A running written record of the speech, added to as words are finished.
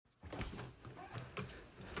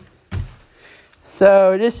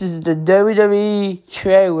So this is the WWE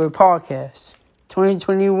Trailer Podcast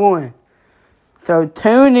 2021. So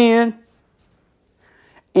tune in,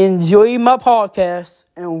 enjoy my podcast,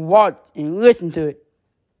 and watch and listen to it.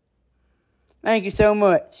 Thank you so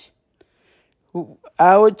much.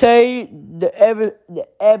 I will tell you the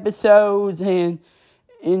episodes and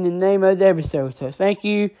in the name of the episode. So thank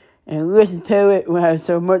you and listen to it. We'll have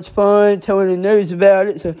so much fun telling the news about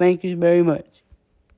it. So thank you very much.